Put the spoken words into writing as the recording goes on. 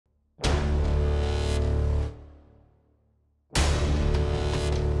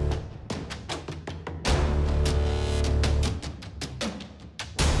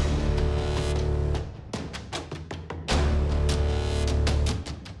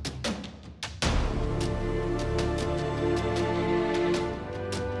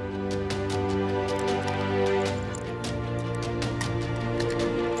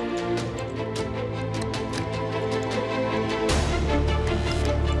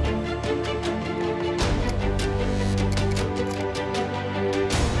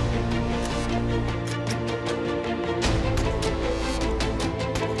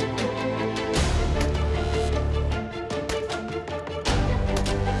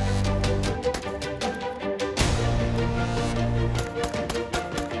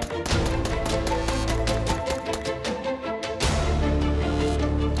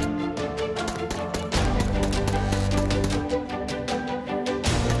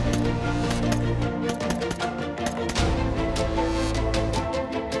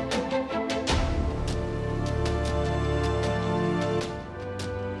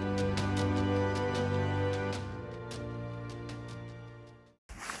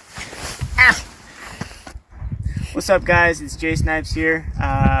What's up, guys? It's JSnipez here.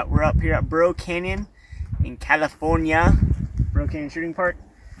 We're up here at Burro Canyon in California. Burro Canyon Shooting Park.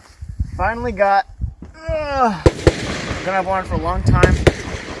 Finally got, I'm gonna have one for a long time.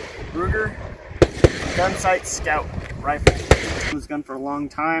 Ruger Gunsite Scout Rifle. I've this gun for a long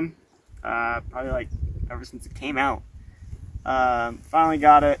time. Probably like ever since it came out. Finally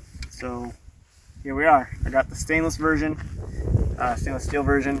got it. So here we are. I got the stainless version, stainless steel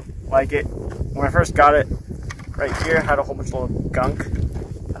version. Like it. When I first got it, right here had a whole bunch of little gunk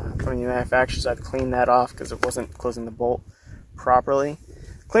from the manufacturer, so I had to clean that off because it wasn't closing the bolt properly.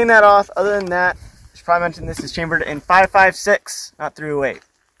 Clean that off. Other than that, I should probably mention this is chambered in 5.56, not 308.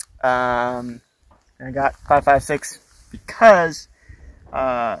 And I got 5.56 because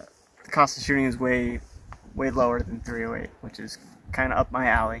the cost of shooting is way lower than 308, which is kind of up my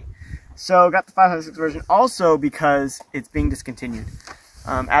alley. So got the 5.56 version also because it's being discontinued.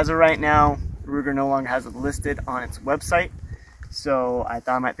 As of right now, Ruger no longer has it listed on its website, so I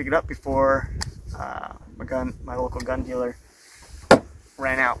thought I might pick it up before my local gun dealer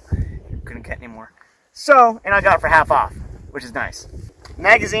ran out. Couldn't get any more. So, and I got it for half off, which is nice.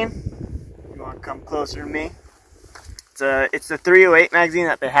 Magazine, if you want to come closer to me, it's the 308 magazine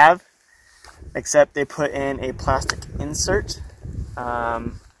that they have, except they put in a plastic insert,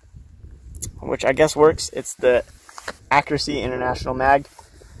 which I guess works. It's the Accuracy International mag.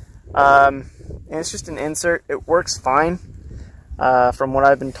 And it's just an insert. It works fine. From what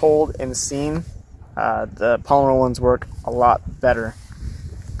I've been told and seen, the polymer ones work a lot better.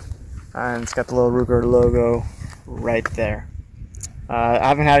 And it's got the little Ruger logo right there. I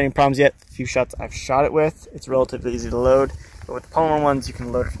haven't had any problems yet. A few shots I've shot it with. It's relatively easy to load. But with the polymer ones, you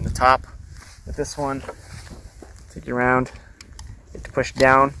can load it from the top. With this one, take it around. You have to push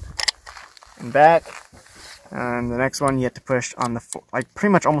down and back. And the next one, you have to push on the, like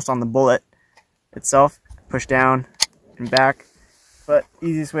pretty much almost on the bullet itself. Push down and back. But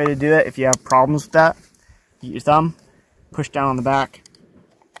easiest way to do it, if you have problems with that, you get your thumb, push down on the back,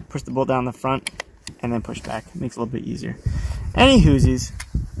 push the bullet down the front, and then push back. It makes it a little bit easier. Any whoosies,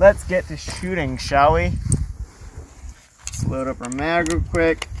 let's get to shooting, shall we? Let's load up our mag real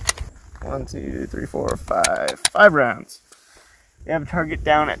quick. 1, 2, 3, 4, 5. 5 rounds. We have a target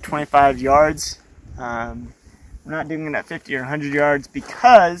down at 25 yards. We're not doing it at 50 or 100 yards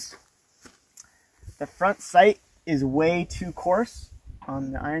because the front sight is way too coarse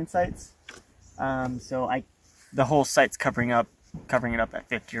on the iron sights. So the whole sight's covering it up at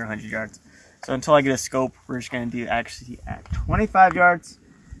 50 or 100 yards. So until I get a scope, we're just going to do accuracy at 25 yards,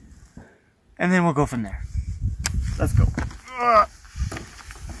 and then we'll go from there. Let's go.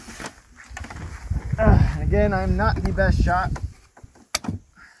 Again, I'm not the best shot,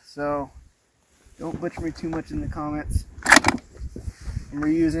 so don't butcher me too much in the comments. And we're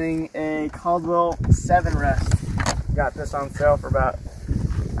using a Caldwell 7 rest. Got this on sale for about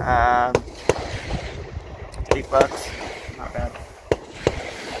 $8. Not bad.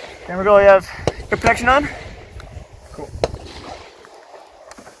 There we go. We have air protection on. Cool.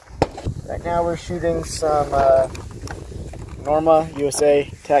 Right now we're shooting some Norma USA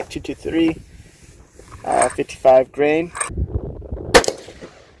TAC 223 55 grain.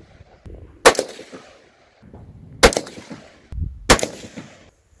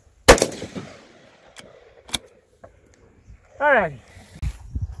 Alright.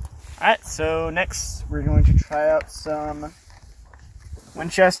 Alright, so next we're going to try out some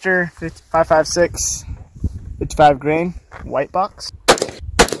Winchester 5.56 55 grain white box.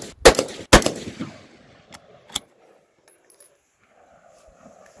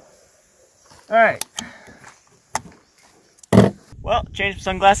 Alright. Well, changed my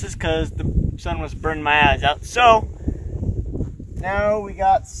sunglasses because the sun was burning my eyes out. So now we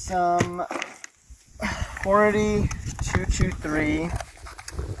got some 480 223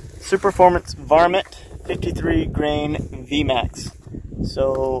 Superformance Varmint 53 grain VMAX.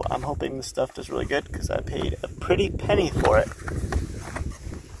 So I'm hoping this stuff does really good because I paid a pretty penny for it.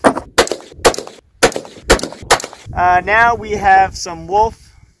 Now we have some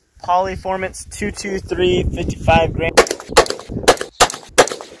Wolf Polyformance 223 55 grain.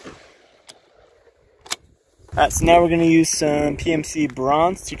 So now we're going to use some PMC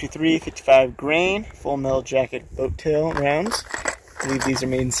Bronze 223 55 grain full metal jacket boat tail rounds. I believe these are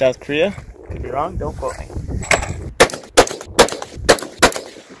made in South Korea. Could be wrong, don't quote me.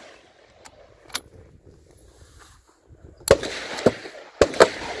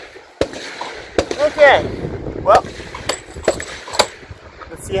 Okay, well,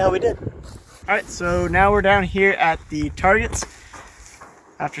 let's see how we did. Alright, so now we're down here at the targets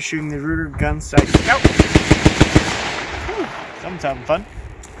after shooting the Ruger Gunsite Scout. Someone's having fun.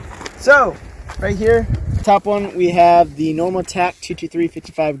 So, right here, top one, we have the normal tack 223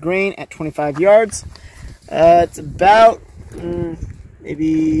 55 grain at 25 yards. It's about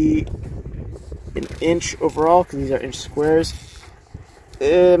maybe an inch overall, because these are inch squares.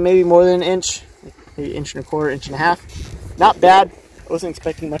 Maybe more than an inch, maybe inch and a quarter, inch and a half. Not bad. I wasn't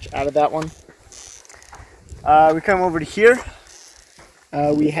expecting much out of that one. We come over to here.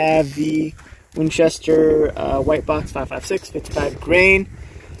 We have the Winchester White Box 5.56 55 grain.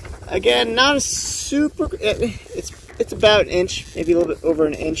 Again, not a super. It's about an inch, maybe a little bit over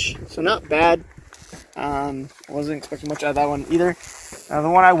an inch, so not bad. I wasn't expecting much out of that one either. The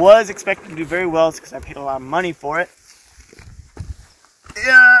one I was expecting to do very well is because I paid a lot of money for it.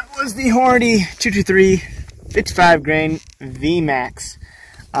 Yeah, it was the Hornady 223 55 grain VMAX.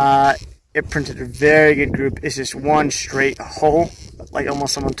 It printed a very good group. It's just one straight hole, like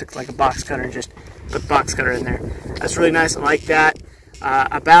almost someone took like a box cutter and just put the box cutter in there. That's really nice. I like that.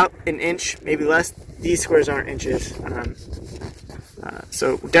 About an inch, maybe less. These squares aren't inches,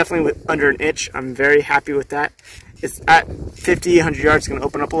 so definitely under an inch. I'm very happy with that. It's at 50, 100 yards. It's going to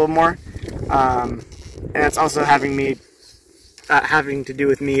open up a little more, and that's also having to do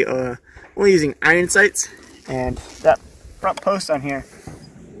with me only using iron sights, and that front post on here.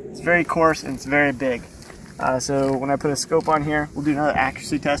 It's very coarse and it's very big. So when I put a scope on here, we'll do another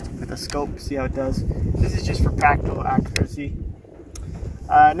accuracy test with a scope, see how it does. This is just for practical accuracy.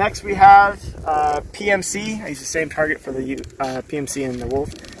 Next we have PMC. I use the same target for the PMC and the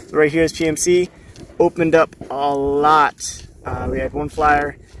Wolf. So right here is PMC. Opened up a lot. We had one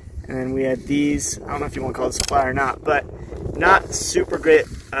flyer, and then we had these. I don't know if you want to call this a flyer or not, but not super great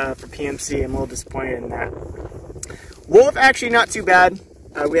for PMC. I'm a little disappointed in that. Wolf, actually not too bad.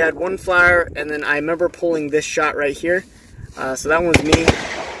 We had one flyer, and then I remember pulling this shot right here. So that one was me.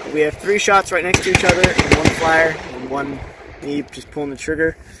 We have 3 shots right next to each other, and one flyer, and one me just pulling the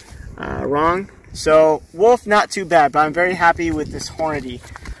trigger wrong. So Wolf, not too bad, but I'm very happy with this Hornady.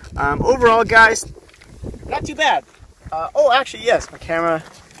 Overall, guys, not too bad. Oh, actually, yes, my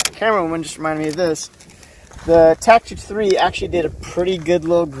cameraman just reminded me of this. The Tac 3 actually did a pretty good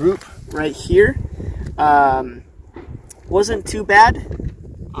little group right here. Wasn't too bad.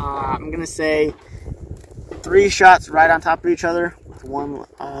 I'm going to say 3 shots right on top of each other, with one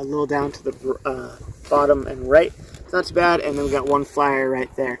a little down to the bottom and right. It's not too bad, and then we got one flyer right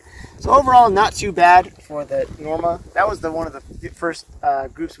there. So overall, not too bad for the Norma. That was one of the first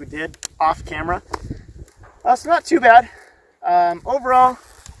groups we did off camera. So not too bad. Overall,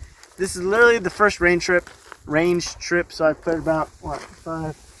 this is literally the first range trip. So I put about, what,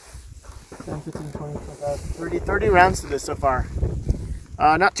 5, 10, 15, 20, 25, 30 rounds to this so far.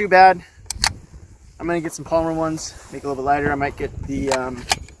 Not too bad. I'm gonna get some polymer ones, make it a little bit lighter. I might get the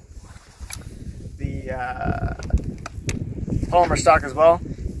polymer stock as well.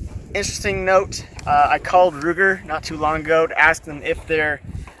 Interesting note, I called Ruger not too long ago to ask them if their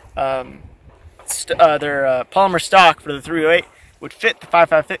polymer stock for the 308 would fit the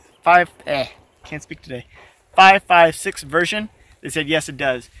 5.56 version. They said yes, it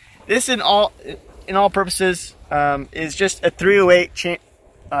does. This in all purposes is just a 308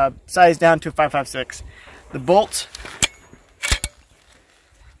 size down to a 5.56. The bolt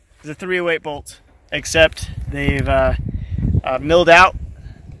is a 308 bolt, except they've milled out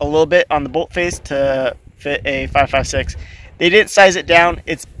a little bit on the bolt face to fit a 5.56. They didn't size it down.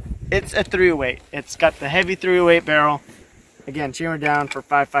 It's a 308. It's got the heavy 308 barrel. Again, chambered down for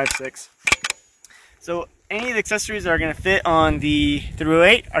 5.56. So any of the accessories that are going to fit on the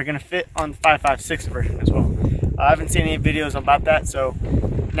 308 are going to fit on the 5.56 version as well. I haven't seen any videos about that, so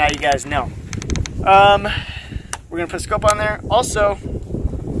now you guys know. We're going to put a scope on there. Also,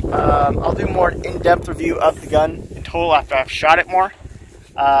 I'll do more in-depth review of the gun in total after I've shot it more.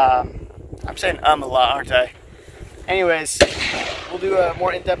 I'm saying a lot, aren't I? Anyways, we'll do a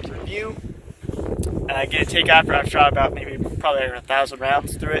more in-depth review. Get a take after I've shot about probably 1,000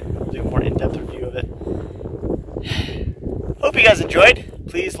 rounds through it. We'll do a more in-depth review of it. Hope you guys enjoyed.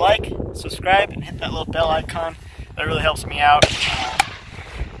 Please like, subscribe, and hit that little bell icon. That really helps me out.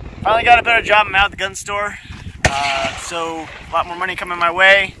 Finally got a better job. I'm out at the gun store. So a lot more money coming my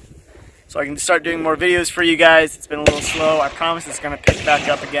way. So I can start doing more videos for you guys. It's been a little slow. I promise it's going to pick back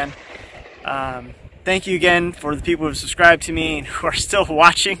up again. Thank you again for the people who have subscribed to me and who are still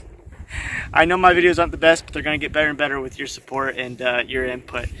watching. I know my videos aren't the best, but they're going to get better and better with your support and your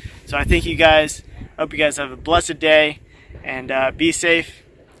input. So I thank you guys. Hope you guys have a blessed day, and be safe.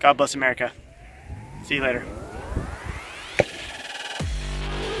 God bless America. See you later.